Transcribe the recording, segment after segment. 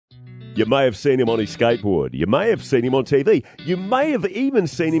You may have seen him on his skateboard. You may have seen him on TV. You may have even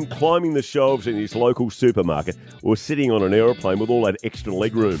seen him climbing the shelves in his local supermarket or sitting on an aeroplane with all that extra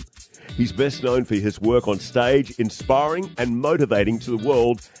leg room. He's best known for his work on stage, inspiring and motivating to the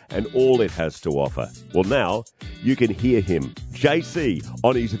world and all it has to offer. Well, now you can hear him, JC,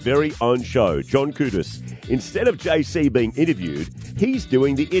 on his very own show, John Koutas. Instead of JC being interviewed, he's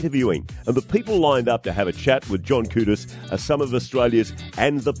doing the interviewing. And the people lined up to have a chat with John Koutas are some of Australia's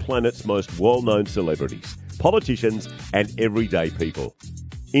and the planet's most well-known celebrities, politicians and everyday people.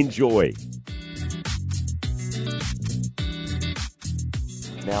 Enjoy.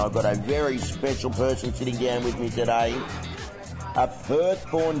 Now, I've got a very special person sitting down with me today, a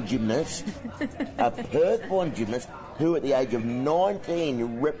Perth-born gymnast, who at the age of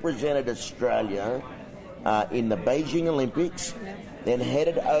 19 represented Australia in the Beijing Olympics, then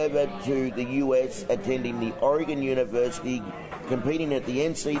headed over to the US, attending the Oregon University, competing at the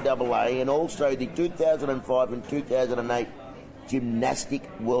NCAA and also the 2005 and 2008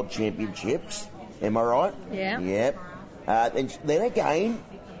 Gymnastic World Championships. Am I right? Yeah. Yep. Then again,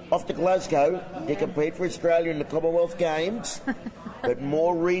 off to Glasgow to compete for Australia in the Commonwealth Games. But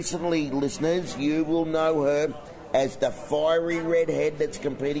more recently, listeners, you will know her as the fiery redhead that's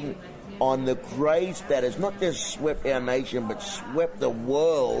competing on the craze that has not just swept our nation, but swept the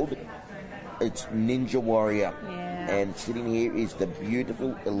world. It's Ninja Warrior. Yeah. And sitting here is the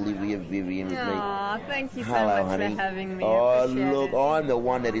beautiful Olivia Vivian with me. Aw, thank you so Hello, much honey. for having me. Oh, Appreciate look, it. I'm the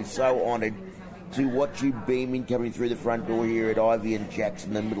one that is so honoured to watch you beaming coming through the front door here at Ivy and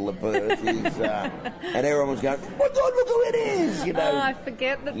Jackson, in the middle of Perth. And everyone was going, oh my God, look who it is, you know. Oh, I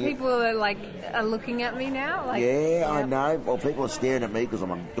forget that people are looking at me now. I know. Well, people are staring at me because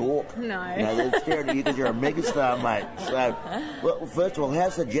I'm a dork. No. You know, they're staring at you because you're a megastar, mate. So, well, first of all,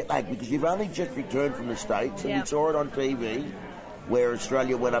 how's the jet lag? Because you've only just returned from the States, and we saw it on TV, where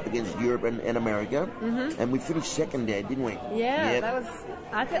Australia went up against Europe and America, and we finished second there, didn't we? Yeah, Yep. that was.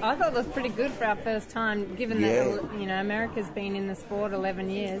 I thought that was pretty good for our first time, given that America's been in the sport 11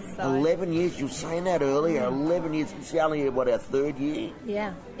 years. So. 11 years. You were saying that earlier. 11 years. It's only our third year.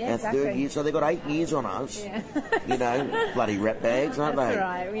 Yeah, Our exactly. third year. So they've got 8 years on us. Yeah. You know, bloody rat bags, aren't That's they?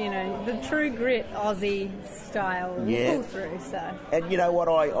 right. You know, the true grit Aussie style will pull through. So. And you know what?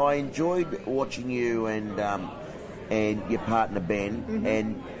 I enjoyed watching you and your partner Ben,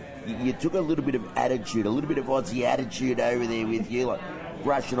 and you took a little bit of attitude, a little bit of Aussie attitude over there with you, like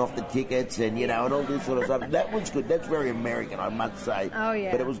brushing off the tickets and, you know, and all this sort of stuff. That was good. That's very American, I must say. Oh,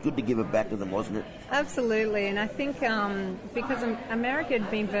 yeah. But it was good to give it back to them, wasn't it? Absolutely, and I think because America had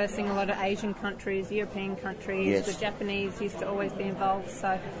been versing a lot of Asian countries, European countries, the Japanese used to always be involved,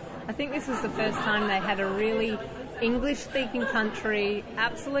 so I think this was the first time they had a really English-speaking country,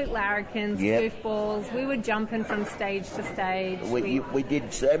 absolute larrikins, goofballs. We were jumping from stage to stage. We did,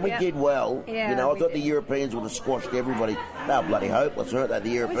 and we did well. Yeah, you know, I thought did. the Europeans would have squashed everybody. They were bloody hopeless, weren't they, the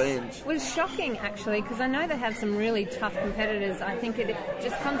Europeans? It was shocking, actually, because I know they have some really tough competitors. I think it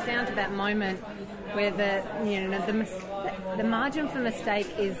just comes down to that moment where the margin for mistake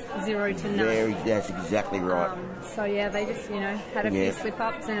is 0 to none. That's exactly right. So they just had a few slip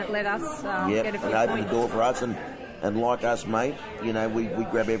ups and it let us get a few and opened points. the door for us, and like us, mate, you know, we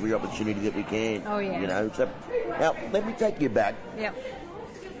grab every opportunity that we can. Oh, yeah. You know, so now let me take you back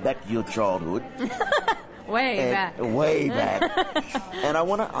to your childhood. Way back. And I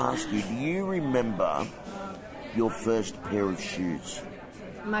want to ask you, do you remember your first pair of shoes?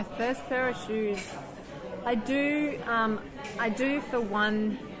 My first pair of shoes, I do for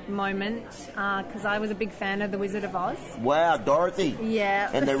one moment, because I was a big fan of The Wizard of Oz. Wow, Dorothy. Yeah.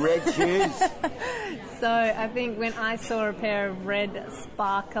 And the red shoes. So I think when I saw a pair of red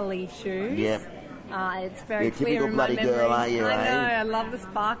sparkly shoes, it's very clear in my memory. Typical bloody girl, are you? I know, I love the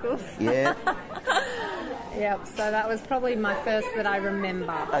sparkles. Yeah. Yep, so that was probably my first that I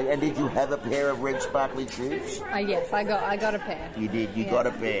remember. And did you have a pair of red sparkly shoes? Yes, I got a pair. You did, you got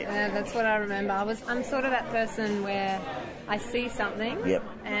a pair. That's what I remember. I'm sort of that person where I see something,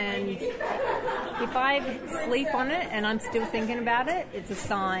 and if I sleep on it and I'm still thinking about it, it's a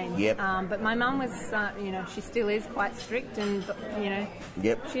sign. But my mum was, she still is quite strict, and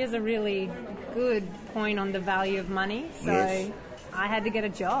she has a really good point on the value of money. So I had to get a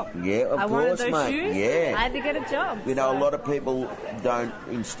job. Yeah, of I course, wanted those mate. shoes. Yeah. I had to get a job. You know, a lot of people don't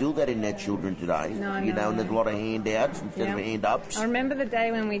instill that in their children today. No, and there's a lot of handouts instead of hand-ups. I remember the day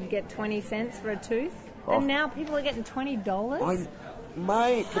when we'd get 20 cents for a tooth, and now people are getting $20.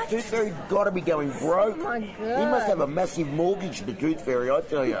 Mate, the Tooth Fairy's got to be going broke. Oh, my God. He must have a massive mortgage, the Tooth Fairy, I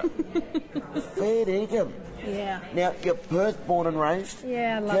tell you. Fair income. Yeah. Now, you're Perth born and raised.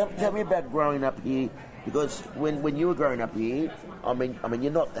 Yeah, I love Tell me about growing up here, because when you were growing up here, I mean,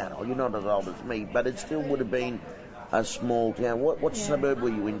 you're not that old. You're not as old as me, but it still would have been a small town. What suburb were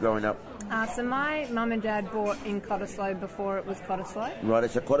you in growing up? So my mum and dad bought in Cottesloe before it was Cottesloe.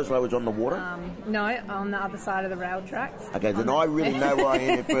 Right, so Cottesloe was on the water? No, on the other side of the rail tracks. Okay, then I really know where I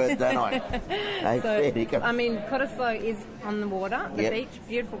am in Perth, don't I? I mean, Cottesloe is on the water, the beach,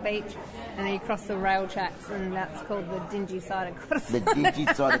 beautiful beach, and then you cross the rail tracks, and that's called the dingy side of Cottesloe. The dingy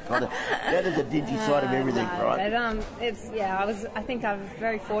side of Cottesloe. That is the dingy side of everything, right? But, I think I was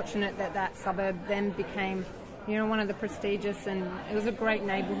very fortunate that suburb then became, one of the prestigious, and it was a great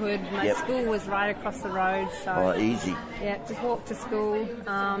neighbourhood. My school was right across the road, so easy. Yeah, just walked to school.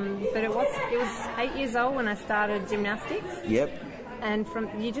 But it was 8 years old when I started gymnastics. Yep. And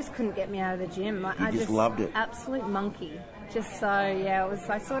you just couldn't get me out of the gym. I just loved it. Absolute monkey. Just so it was.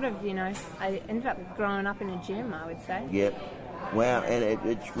 I sort of I ended up growing up in a gym, I would say. Yep. Wow, and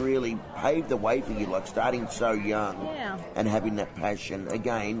it's really paved the way for you, like starting so young and having that passion.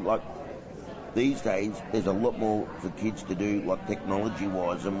 Again, like these days, there's a lot more for kids to do, like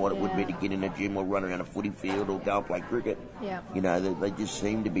technology-wise, than what it would be to get in a gym or run around a footy field or go and play cricket. Yeah. They just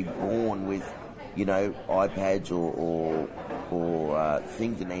seem to be born with, iPads or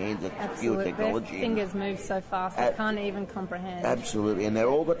things in their hands that pure technology. Their fingers move so fast, they can't even comprehend. Absolutely, and they're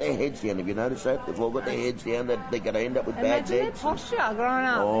all got their heads down. Have you noticed that? They've all got their heads down. They're going to end up with bad heads. Imagine their posture growing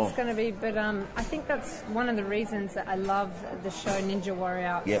up. It's going to be, but I think that's one of the reasons that I love the show Ninja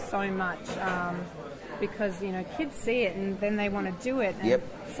Warrior so much. Because, kids see it and then they want to do it. And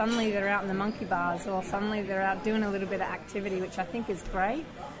suddenly they're out in the monkey bars, or suddenly they're out doing a little bit of activity, which I think is great.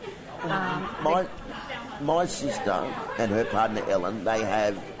 My sister and her partner Ellen, they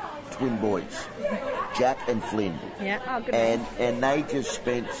have twin boys, Jack and Flynn. Yeah, good. And they just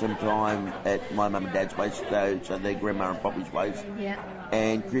spent some time at my mum and dad's place, so their grandma and poppy's place. Yeah.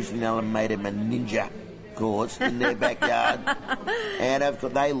 And Chris and Ellen made him a ninja course in their backyard, and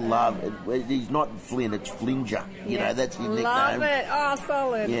they love it. He's not Flynn, it's Flinger. That's his nickname. Love it. Oh,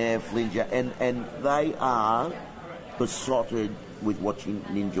 solid. Yeah, Flinger, and they are besotted with watching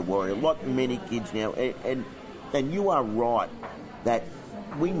Ninja Warrior, like many kids now. And you are right that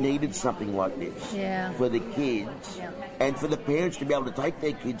we needed something like this for the kids and for the parents to be able to take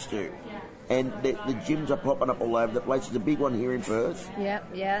their kids to. And the gyms are popping up all over the place. There's a big one here in Perth. Yeah,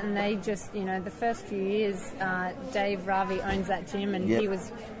 and they just, the first few years, Dave Ravi owns that gym, and he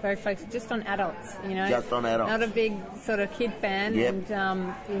was very focused just on adults, Just on adults. Not a big sort of kid fan.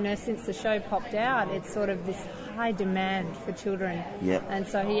 And, since the show popped out, it's sort of this high demand for children. Yep. And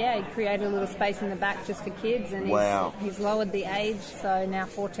so, he created a little space in the back just for kids, and he's lowered the age, so now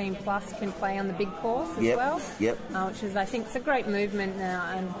 14 plus can play on the big course as well. Yep. Which is, I think, it's a great movement now,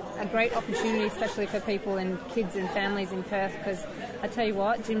 and a great opportunity, especially for people and kids and families in Perth, because I tell you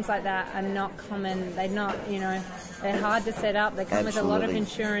what, gyms like that are not common. They're not, they're hard to set up. They come with a lot of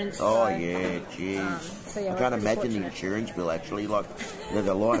insurance. Oh, geez. I can't imagine the insurance bill, actually. Like,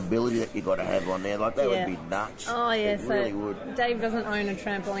 the liability that you got to have on there. Like, that would be nuts. Oh, yeah. It really would. Dave doesn't own a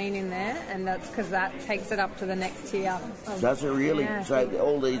trampoline in there, and that's because that takes it up to the next tier. Does it really? Yeah. So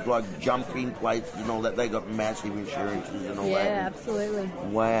all these, like, jumping places and all that, they got massive insurances and all that. Yeah, absolutely.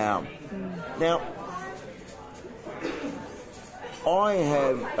 Wow. Now, I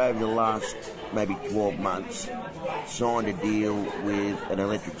have, over the last maybe 12 months, signed a deal with an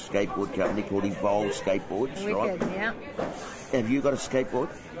electric skateboard company called Evolve Skateboards. Wicked, right? Yeah. Have you got a skateboard?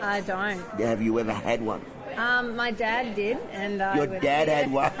 I don't. Have you ever had one? My dad did, and Your dad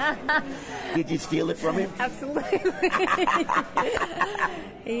had one? Did you steal it from him? Absolutely.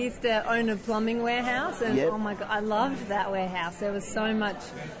 He used to own a plumbing warehouse, and oh my God, I loved that warehouse. There was so much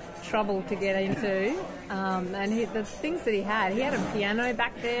trouble to get into, and the things that he had a piano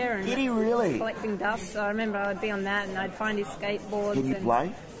back there, and did he really? Collecting dust. So I remember I'd be on that, and I'd find his skateboards. Can you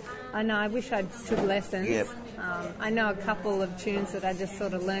play? I know. I wish I took lessons. Yep. I know a couple of tunes that I just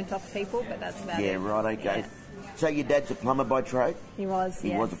sort of learnt off people, but that's about it. Yeah, right. Okay. Yeah. So your dad's a plumber by trade? He was.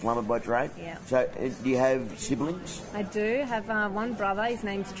 He was a plumber by trade. Yeah. So do you have siblings? I do have one brother. His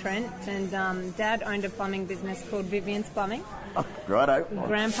name's Trent, and Dad owned a plumbing business called Vivian's Plumbing. Oh, righto.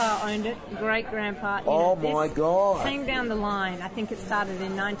 Grandpa owned it. Great grandpa. Oh my God! Came down the line. I think it started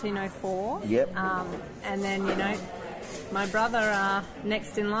in 1904. Yep. And then my brother,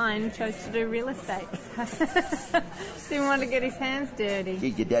 next in line, chose to do real estate. Didn't want to get his hands dirty. Gee,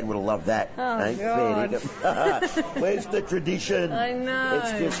 your dad would have loved that. Oh, God. Where's the tradition? I know.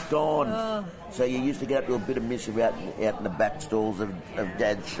 It's just gone. Oh. So you used to get up to a bit of mischief out in the back stalls of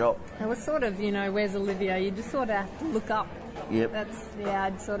Dad's shop. It was sort of, where's Olivia? You just sort of have to look up Yep.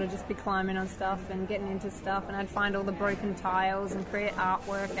 I'd sort of just be climbing on stuff and getting into stuff, and I'd find all the broken tiles and create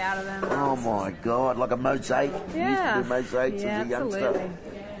artwork out of them. Oh my God, like a mosaic. Yeah. You used to do mosaics as a youngster. Absolutely.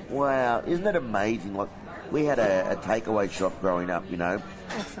 Wow, isn't that amazing? Like, we had a takeaway shop growing up, you know,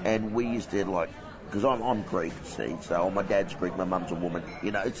 Excellent. and we used to like, because I'm Greek, see, so my dad's Greek, my mum's a woman,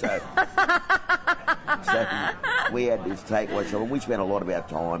 you know, so we had this takeaway shop, and we spent a lot of our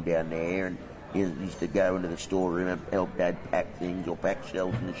time down there, and used to go into the storeroom and help Dad pack things or pack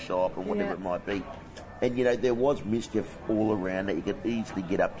shelves in the shop or whatever it might be. And, you know, there was mischief all around that you could easily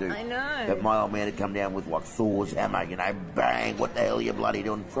get up to. I know. But my old man had come down with, like, Thor's hammer, you know, bang, what the hell are you bloody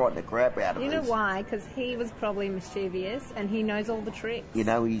doing? Frighten the crap out of us. You know why? Because he was probably mischievous and he knows all the tricks. You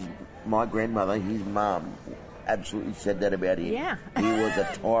know, my grandmother, his mum, absolutely said that about him. Yeah. He was a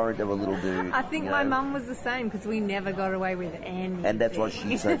tyrant of a little dude. I think my mum was the same because we never got away with anything. And that's why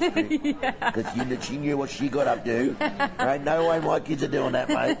she's so strict. Because she knew what she got up to. Ain't no way my kids are doing that,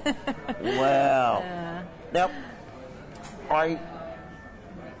 mate. Wow. Now,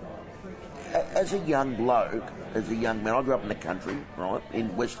 as a young bloke, as a young man, I grew up in the country, right,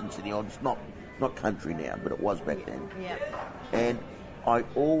 in Western Sydney. It's not country now, but it was back then. Yeah. And I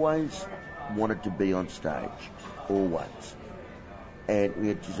always wanted to be on stage, always. And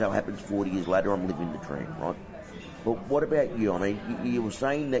it just so happens 40 years later I'm living the dream, right? But what about you? I mean, you were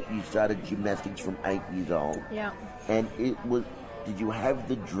saying that you started gymnastics from 8 years old. Yeah. And did you have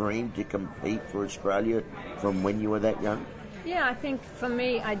the dream to compete for Australia from when you were that young? Yeah, I think for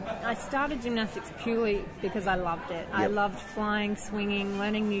me, I started gymnastics purely because I loved it. I loved flying, swinging,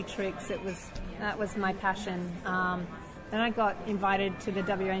 learning new tricks. That was my passion. Then I got invited to the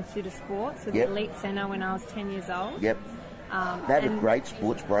WA Institute of Sports, the Elite Centre, when I was 10 years old. Yep. They had a great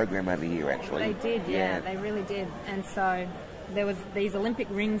sports program over here, actually. They did, yeah, they really did. And so there was these Olympic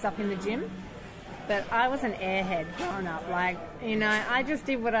rings up in the gym. But I was an airhead growing up. Like, you know, I just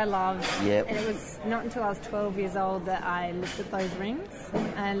did what I loved. Yep. And it was not until I was 12 years old that I looked at those rings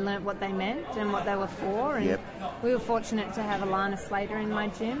and learnt what they meant and what they were for. And we were fortunate to have Alana Slater in my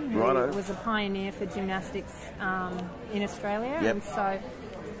gym, who was a pioneer for gymnastics in Australia. Yep. And so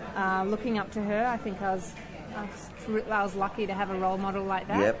looking up to her, I think I was lucky to have a role model like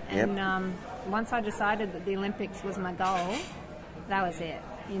that. Yep. And once I decided that the Olympics was my goal, that was it.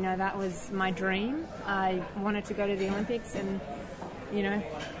 You know, that was my dream. I wanted to go to the Olympics, and, you know,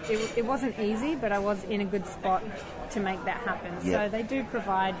 it wasn't easy, but I was in a good spot to make that happen. Yep. So they do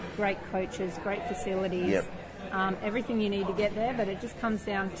provide great coaches, great facilities, everything you need to get there, but it just comes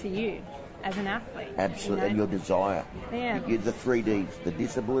down to you as an athlete. Absolutely, and your desire. Yeah. The 3 Ds, the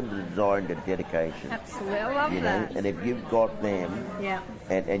discipline, the desire, and the dedication. Absolutely, I love that. And if you've got them,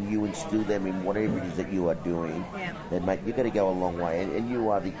 and you instill them in whatever it is that you are doing, then, mate, you've got to go a long way. And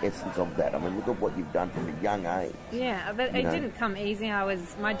you are the essence of that. I mean, look at what you've done from a young age. Yeah, but it didn't come easy.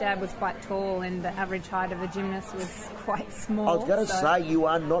 My dad was quite tall, and the average height of a gymnast was quite small. I was going to say, you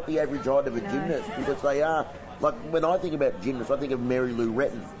are not the average height of a gymnast, because they are. Like, when I think about gymnasts, I think of Mary Lou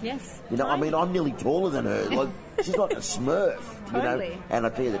Retton. Yes. You know, I mean, I'm nearly taller than her. Like, she's like a smurf. Totally. You know? And I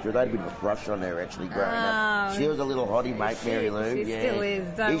tell you the truth, I had a bit of a crush on her, actually, growing up. She was a little hottie, mate, Mary Lou. She still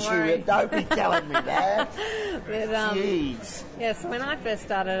is, don't worry. Don't be telling me that. But, jeez. Yeah, so when I first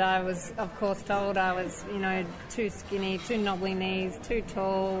started, I was, of course, told I was, you know, too skinny, too knobbly knees, too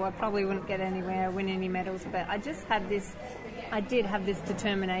tall. I probably wouldn't get anywhere, win any medals. But I just had this... I did have this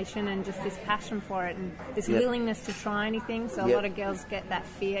determination and just this passion for it and this willingness to try anything. So a lot of girls get that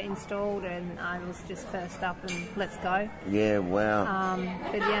fear installed, and I was just first up and let's go. Yeah, wow.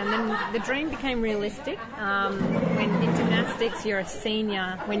 But yeah, and then the dream became realistic. When in gymnastics, you're a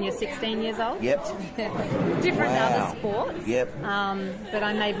senior when you're 16 years old. Yep. Different to other sports. Yep. But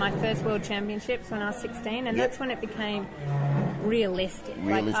I made my first World Championships when I was 16, and that's when it became realistic.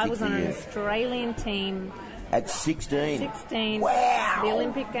 Like I was on an Australian team. At 16? 16. Wow. The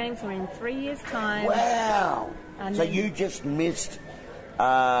Olympic Games were in 3 years' time. Wow. And so you just missed,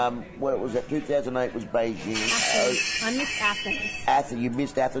 what was that, 2008 was Beijing. Athens. I missed Athens. You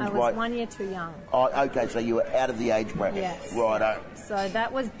missed Athens, right? I was 1 year too young. Oh, okay, so you were out of the age bracket. Yes. Righto. So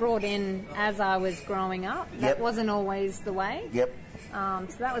that was brought in as I was growing up. That wasn't always the way. Yep.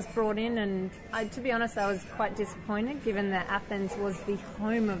 So that was brought in, and to be honest, I was quite disappointed, given that Athens was the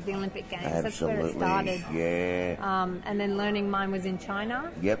home of the Olympic Games. Absolutely. That's where it started. Yeah. And then learning mine was in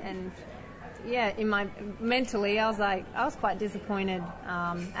China. Yep. And yeah, mentally, I was quite disappointed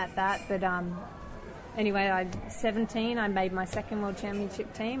at that. But anyway, at 17, I made my second World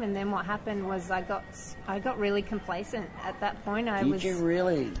Championship team, and then what happened was I got really complacent at that point. Did you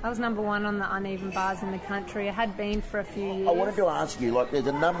really? I was number one on the uneven bars in the country. I had been for a few years. I wanted to ask you, like, there's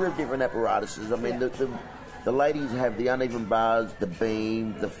a number of different apparatuses. I mean, the ladies have the uneven bars, the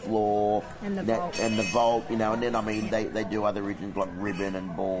beam, the floor, and the vault. And the vault, and then, I mean, they do other regions like ribbon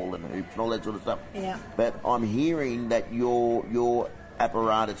and ball and hoops and all that sort of stuff. Yeah. But I'm hearing that your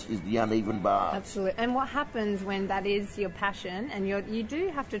apparatus is the uneven bars. Absolutely. And what happens when that is your passion, and you do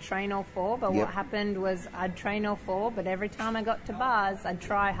have to train all four, but what happened was I'd train all four, but every time I got to bars, I'd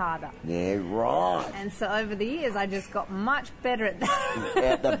try harder. Yeah, right. And so over the years, I just got much better at that.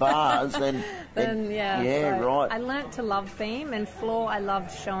 At the bars, right. Right. I learnt to love beam, and floor I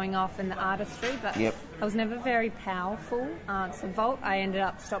loved showing off in the artistry, but I was never very powerful. So vault, I ended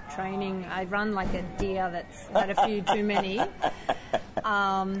up stopped training. I run like a deer that's had a few too many.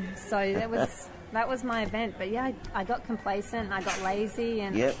 So that was my event. But yeah, I got complacent, I got lazy,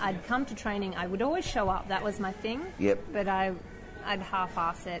 and I'd come to training. I would always show up. That was my thing. But I'd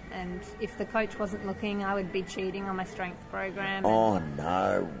half-ass it, and if the coach wasn't looking, I would be cheating on my strength program. Oh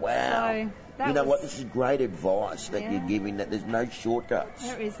no! Wow. So you know what? This is great advice that you're giving. That there's no shortcuts.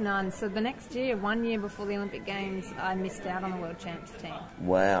 There is none. So the next year, 1 year before the Olympic Games, I missed out on the World Champs team.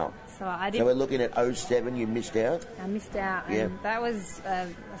 Wow. So we're looking at 07. You missed out. I missed out, and that was a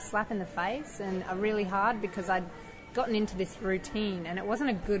slap in the face, and really hard because I'd gotten into this routine, and it wasn't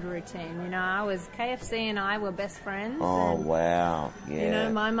a good routine. I was KFC and I were best friends. Oh, and, wow. Yeah.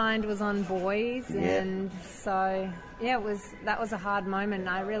 My mind was on boys, and so that was a hard moment.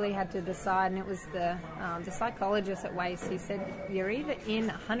 I really had to decide, and it was the psychologist at Wace. He said, "You're either in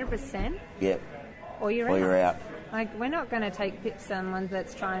 100%, or you're out." Like, we're not going to take someone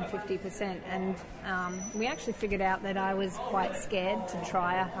that's trying 50%, and we actually figured out that I was quite scared to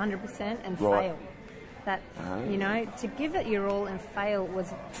try 100% and fail. That, to give it your all and fail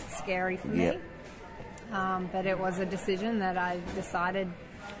was scary for me. But it was a decision that I decided,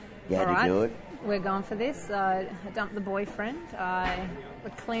 all right, do it. We're going for this. I dumped the boyfriend. I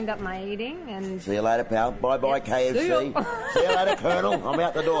cleaned up my eating. And see you later, pal. Bye-bye, KFC. See you later, Colonel. I'm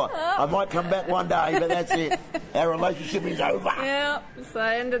out the door. I might come back one day, but that's it. Our relationship is over. Yeah, so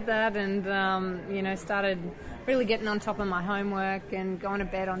I ended that and, started really getting on top of my homework and going to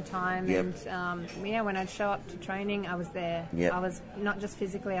bed on time. And, when I'd show up to training, I was there. I was not just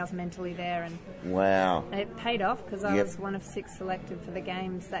physically, I was mentally there. And wow. It paid off because I was one of 6 selected for the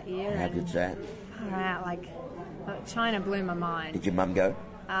Games that year. How good's that? China blew my mind. Did your mum go?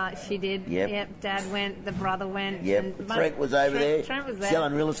 She did. Yep. Dad went. The brother went. Yep. Trent was over there. Trent was there.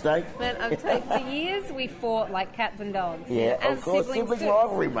 Selling real estate. But for years we fought like cats and dogs. Yeah, of course. Sibling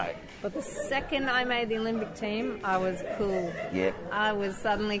rivalry, mate. But the second I made the Olympic team, I was cool. Yep. I was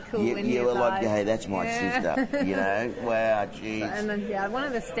suddenly cool in his eyes. You were like, hey, that's my sister. Wow, jeez. And then, one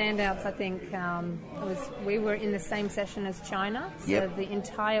of the standouts, I think, was we were in the same session as China. So the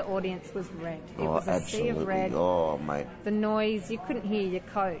entire audience was red. It was a sea of red. Oh, mate. The noise, you couldn't hear your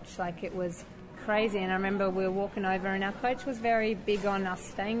coach. Like, it was crazy. And I remember we were walking over, and our coach was very big on us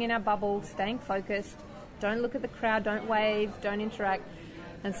staying in our bubble, staying focused. Don't look at the crowd, don't wave, don't interact.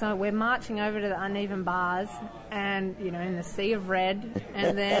 And so we're marching over to the uneven bars and, in the sea of red.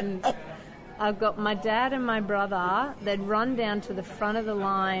 And then I've got my dad and my brother. They'd run down to the front of the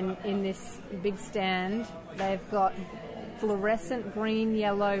line in this big stand. They've got fluorescent green,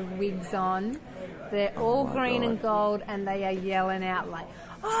 yellow wigs on. They're all green and gold, and they are yelling out like,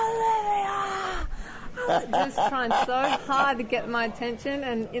 Olivia! Just trying so hard to get my attention.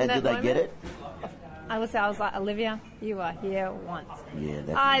 And in that did they get it? I was like, Olivia, you are here once. Yeah,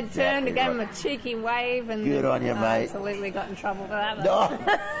 that's I turned and gave him a cheeky wave, and good on you, mate. Absolutely got in trouble for that.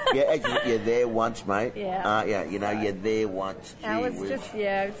 Actually, you're there once, mate. Yeah. You're there once.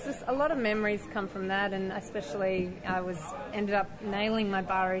 It's just a lot of memories come from that, and especially I ended up nailing my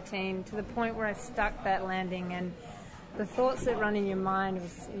bar routine to the point where I stuck that landing, and the thoughts that run in your mind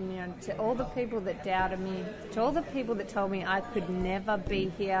was, to all the people that doubted me, to all the people that told me I could never be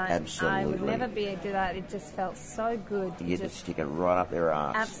here, and I would never be able to do that, it just felt so good. You just stick it right up their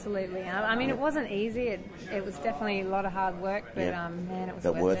arse. Absolutely. I mean, it wasn't easy. It was definitely a lot of hard work, but man, it was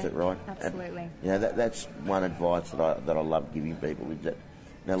worth it, right? Absolutely. And, that's one advice that I love giving people is that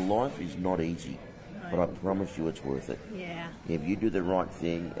life is not easy. But I promise you it's worth it. Yeah. If you do the right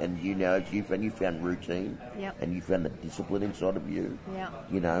thing and you found routine and you found the discipline inside of you,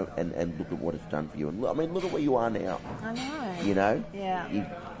 and look at what it's done for you. And look at where you are now. I know. Yeah. You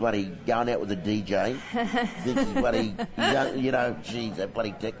bloody going out with a DJ. This is bloody, geez, that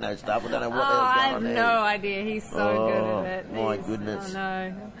bloody techno stuff. I don't know what the hell's going on I have no idea. He's so good at it. My goodness.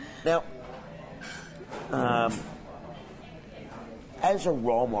 I know. Now, as a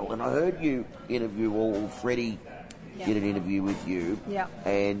role model, and I heard you interview Freddie did an interview with you,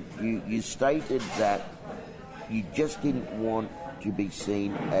 and you stated that you just didn't want to be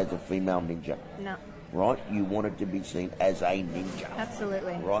seen as a female ninja. No. right? You wanted to be seen as a ninja.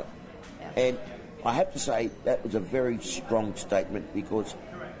 Absolutely. Right? Yep. And I have to say that was a very strong statement because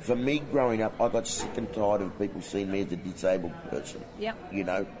for me growing up, I got sick and tired of people seeing me as a disabled person. Yep. You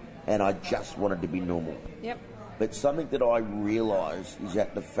know, and I just wanted to be normal. Yep. But something that I realise is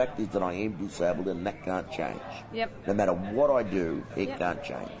that the fact is that I am disabled and that can't change. Yep. No matter what I do, it can't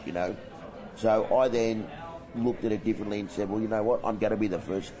change, you know. So I then looked at it differently and said, well, you know what, I'm going to be the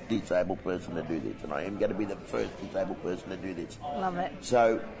first disabled person to do this, and I am going to be the first disabled person to do this. Love it.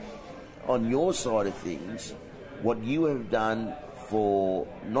 So on your side of things, what you have done for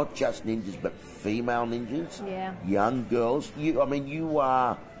not just ninjas but female ninjas, young girls, you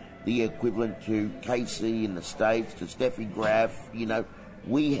are the equivalent to Casey in the States, to Steffi Graf, you know.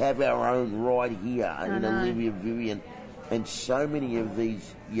 We have our own right here in Olivia Vivian, and so many of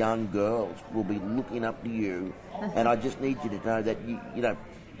these young girls will be looking up to you, and I just need you to know that, you know,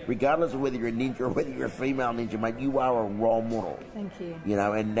 regardless of whether you're a ninja or whether you're a female ninja, mate, you are a role model. Thank you. You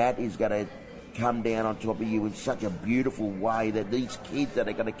know, and that is going to come down on top of you in such a beautiful way that these kids that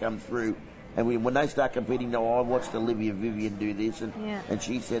are going to come through, and when they start competing, I watched Olivia Vivian do this, and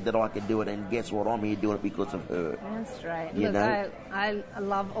she said that I could do it, and guess what? I'm here doing it because of her. That's right. You Look, know? I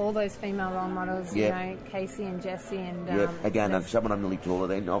love all those female role models, you know, Casey and Jessie. And again, someone I'm nearly taller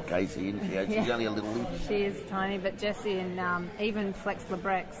than, Casey, and she's only a little. She is tiny, but Jessie and even Flex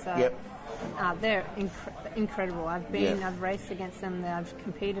Lebrecht, so they're incredible. I've raced against them, I've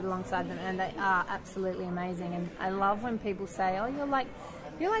competed alongside them, and they are absolutely amazing. And I love when people say, oh, you're like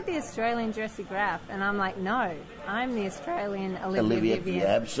the Australian Jessie Graf, and I'm like, no, I'm the Australian Olivia Vivian.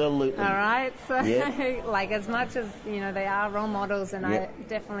 Absolutely. All right, so like as much as they are role models, and I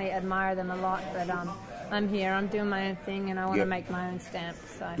definitely admire them a lot, but I'm here, I'm doing my own thing, and I want to make my own stamp.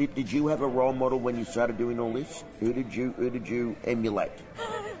 So did you have a role model when you started doing all this? Who did you emulate?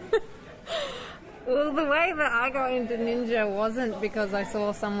 Well, the way that I got into ninja wasn't because I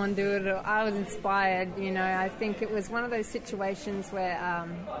saw someone do it or I was inspired, I think it was one of those situations where,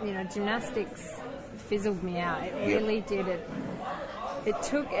 gymnastics fizzled me out. It really did. It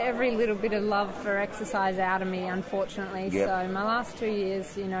took every little bit of love for exercise out of me, unfortunately. So my last 2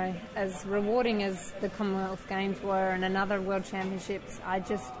 years, as rewarding as the Commonwealth Games were and another World Championships,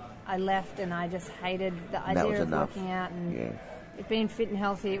 I left and I just hated the idea of working out and being fit and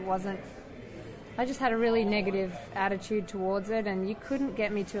healthy. I just had a really negative attitude towards it, and you couldn't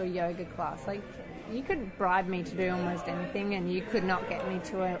get me to a yoga class. Like, you could bribe me to do almost anything, and you could not get me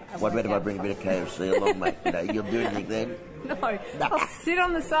to a What about if I bring a bit of KFC along, mate? You'll do anything then? No. I'll sit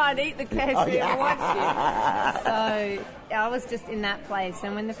on the side, eat the KFC and watch you. So I was just in that place.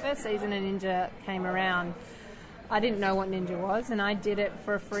 And when the first season of Ninja came around, I didn't know what Ninja was, and I did it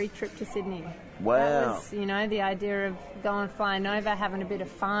for a free trip to Sydney. Wow. That was, the idea of going flying over, having a bit of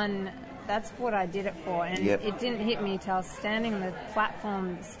fun. That's what I did it for, and it didn't hit me till I was standing on the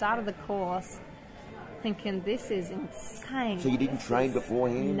platform, the start of the course, thinking, this is insane. So you didn't train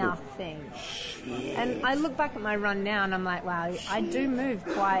beforehand? Nothing. Shit. And I look back at my run now, and I'm like, wow, I do move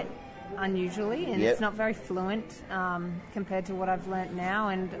quite unusually, and it's not very fluent compared to what I've learnt now.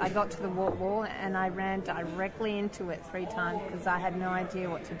 And I got to the walk wall, and I ran directly into it 3 times because I had no idea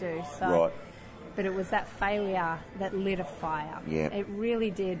what to do. So. But it was that failure that lit a fire. Yeah. It really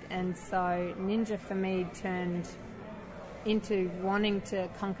did. And so Ninja for me turned into wanting to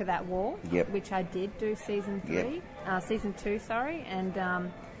conquer that wall, which I did do season 2, sorry. And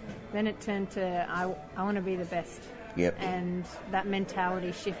then it turned to I want to be the best. And that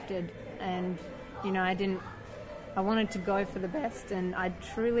mentality shifted. And, I wanted to go for the best. And I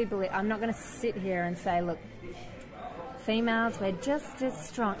truly believe, I'm not going to sit here and say, look, females, we're just as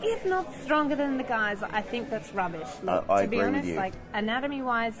strong, if not stronger than the guys. I think that's rubbish. Look, I to be agree honest, with you. like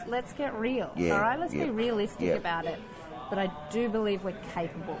anatomy-wise, let's get real. All right, let's be realistic about it. But I do believe we're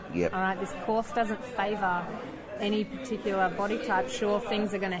capable. All right, this course doesn't favour any particular body type. Sure,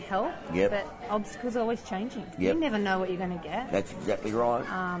 things are going to help, but obstacles are always changing. You never know what you're going to get. That's exactly right.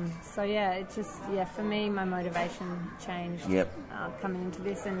 So it just for me, my motivation changed coming into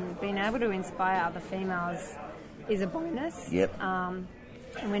this, and being able to inspire other females is a bonus.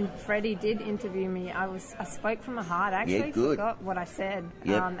 And when Freddie did interview me, I spoke from my heart. I actually forgot what I said.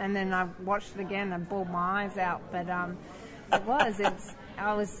 And then I watched it again and bawled my eyes out. But I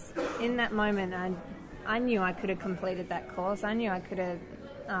was in that moment, and I knew I could have completed that course. I knew I could have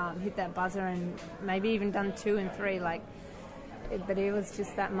hit that buzzer and maybe even done 2 and 3. But it was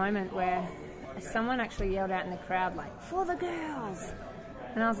just that moment where someone actually yelled out in the crowd, like, for the girls.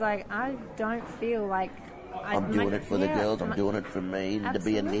 And I was like, I don't feel like I'm doing it for the girls, I'm doing it for me, and to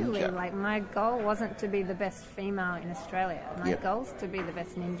be a ninja. Like, my goal wasn't to be the best female in Australia. My goal's to be the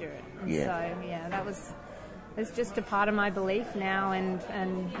best ninja. And so, that was... It's just a part of my belief now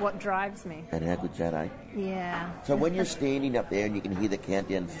and what drives me. And how good's that, eh? Yeah. So when you're standing up there and you can hear the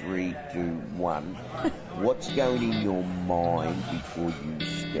countdown 3, 2, 1, what's going in your mind before you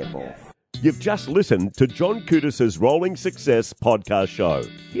step off? You've just listened to John Koudis's Rolling Success podcast show.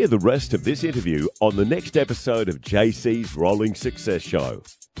 Hear the rest of this interview on the next episode of JC's Rolling Success show.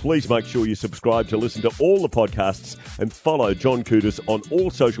 Please make sure you subscribe to listen to all the podcasts and follow John Koudis on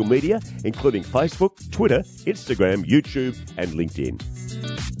all social media, including Facebook, Twitter, Instagram, YouTube, and LinkedIn.